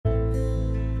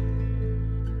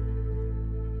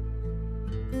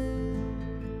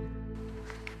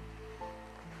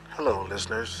Hello,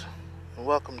 listeners, and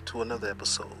welcome to another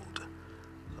episode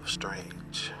of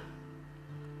Strange.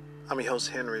 I'm your host,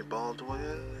 Henry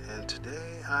Baldwin, and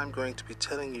today I'm going to be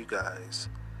telling you guys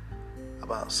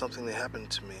about something that happened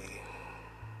to me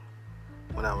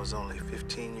when I was only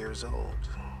 15 years old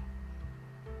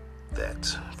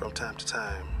that, from time to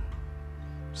time,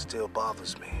 still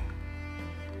bothers me.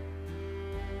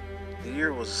 The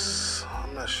year was,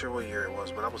 I'm not sure what year it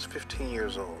was, but I was 15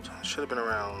 years old. It should have been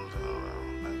around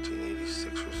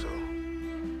 1986 or so.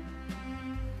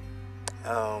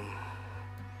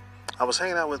 I was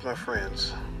hanging out with my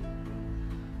friends.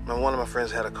 One of my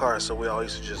friends had a car, so we all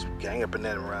used to just gang up in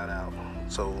that and ride out.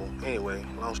 So anyway,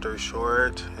 long story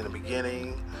short, in the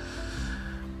beginning,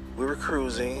 we were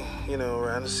cruising,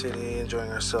 around the city,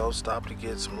 enjoying ourselves. Stopped to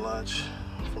get some lunch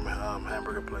from a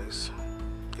hamburger place.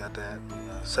 Got that,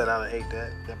 sat down and ate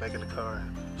that, got back in the car,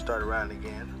 and started riding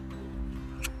again.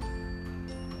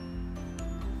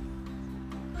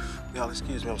 Y'all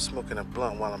excuse me, I'm smoking a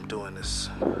blunt while I'm doing this.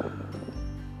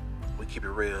 We keep it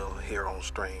real here on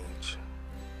Strange.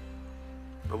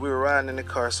 But we were riding in the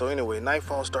car, so anyway,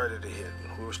 nightfall started to hit.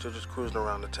 We were still just cruising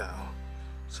around the town.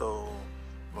 So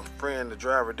my friend, the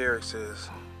driver, Derek, says,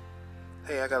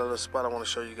 "Hey, I got a little spot I want to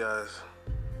show you guys."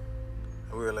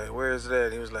 And we were like, "Where is that?"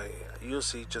 And he was like, "You'll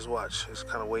see, just watch. It's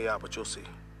kind of way out, but you'll see."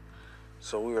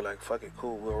 So we were like, "Fuck it,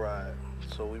 cool, we'll ride."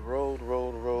 So we rode,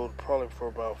 probably for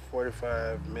about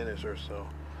 45 minutes or so.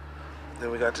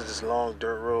 Then we got to this long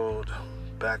dirt road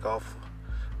back off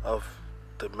of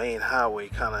the main highway,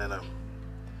 kind of in a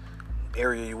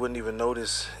area you wouldn't even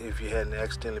notice if you hadn't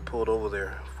accidentally pulled over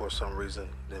there for some reason,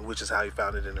 which is how you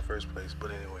found it in the first place.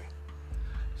 But anyway,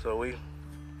 so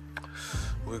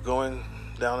we're going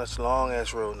down this long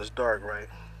ass road and it's dark, right?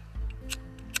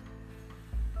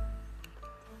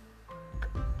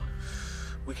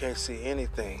 We can't see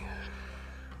anything.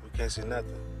 We can't see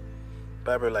nothing.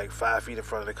 Probably like 5 feet in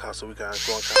front of the car, so we kind of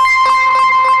going.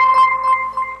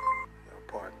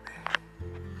 Pardon me.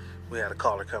 We had a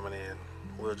caller coming in.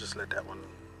 We'll just let that one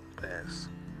pass.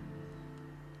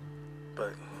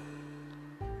 But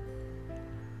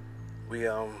we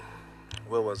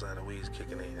where was I? The weeds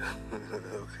kicking in.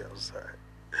 Okay, I'm sorry.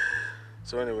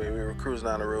 So anyway, we were cruising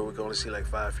down the road. We could only see like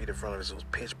 5 feet in front of us. It was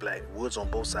pitch black, woods on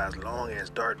both sides, long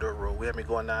ass dark dirt road. We had been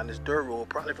going down this dirt road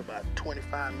probably for about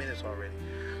 25 minutes already.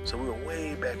 So we were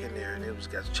way back in there, and it was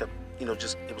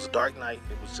it was a dark night.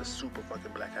 It was just super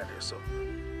fucking black out there. So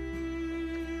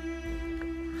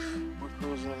we're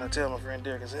cruising, and I tell my friend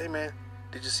Derek, I said, "Hey man,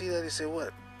 did you see that?" He said,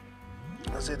 "What?"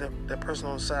 I said, that person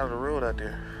on the side of the road out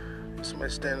there.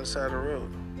 Somebody standing on the side of the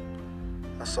road.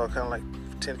 I saw kind of like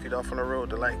 10 feet off on the road,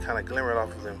 the light kind of glimmered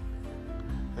off of them.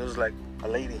 It was like a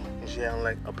lady, and she had on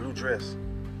like a blue dress.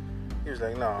 He was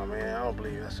like, "Nah, man, I don't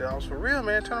believe you." I said, "I was for real,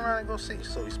 man. Turn around and go see."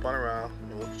 So he spun around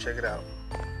and went to check it out.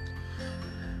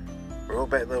 Rode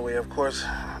back that way. Of course,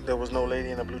 there was no lady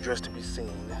in a blue dress to be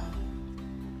seen.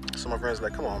 So my friend's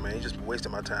like, "Come on, man, you just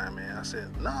wasting my time, man." I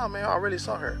said, "Nah, man, I already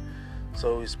saw her."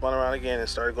 So we spun around again and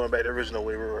started going back the original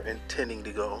way we were intending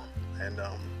to go. And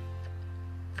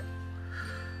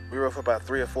we rode for about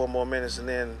 3 or 4 more minutes, and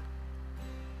then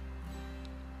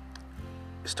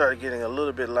it started getting a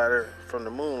little bit lighter from the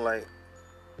moonlight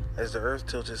as the earth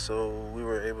tilted, so we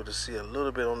were able to see a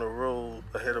little bit on the road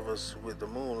ahead of us with the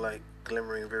moonlight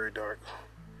glimmering very dark.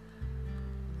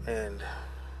 And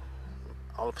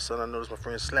all of a sudden I noticed my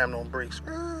friend slammed on brakes.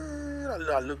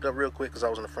 I looked up real quick because I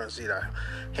was in the front seat.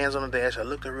 Hands on the dash. I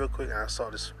looked up real quick and I saw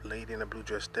this lady in a blue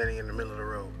dress standing in the middle of the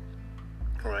road.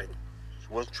 Right. She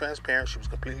wasn't transparent. She was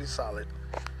completely solid.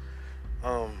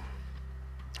 When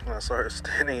I saw her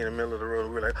standing in the middle of the road,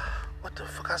 we were like, "What the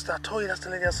fuck?" I told you that's the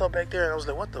lady I saw back there. And I was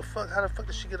like, "What the fuck? How the fuck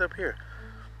did she get up here?"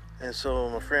 And so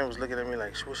my friend was looking at me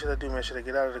like, "What should I do, man? Should I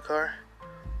get out of the car?"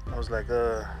 I was like,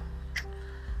 I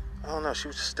don't know. She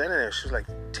was just standing there. She was like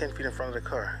 10 feet in front of the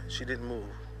car. She didn't move.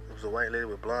 It was a white lady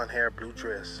with blonde hair, blue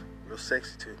dress. Real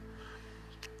sexy, too.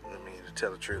 I mean, to tell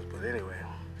the truth. But anyway.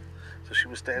 So she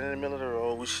was standing in the middle of the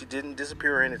road. She didn't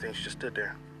disappear or anything. She just stood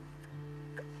there.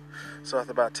 So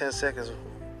after about 10 seconds,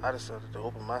 I decided to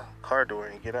open my car door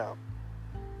and get out.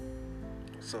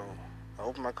 So I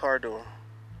open my car door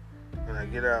and I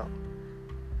get out.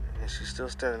 And she's still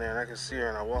standing there, and I can see her,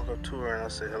 and I walk up to her, and I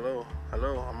say, hello.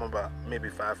 I'm about maybe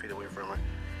 5 feet away from her.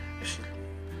 And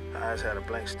her eyes had a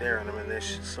blank stare in them, and then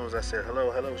as soon as I said,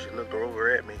 hello, she looked over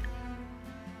at me.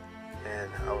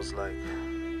 And I was like,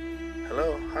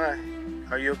 "Hello, hi,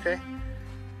 are you okay?"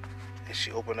 And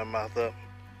she opened her mouth up,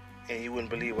 and you wouldn't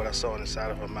believe what I saw inside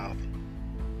of her mouth.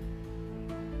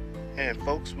 And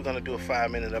folks, we're going to do a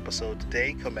 5-minute episode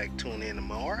today. Come back, tune in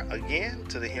tomorrow again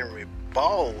to the Henry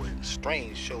Baldwin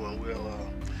Strange Show, and we'll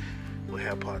we'll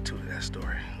have part 2 to that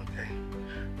story. Okay.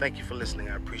 Thank you for listening.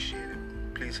 I appreciate it.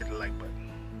 Please hit the like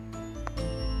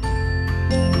button.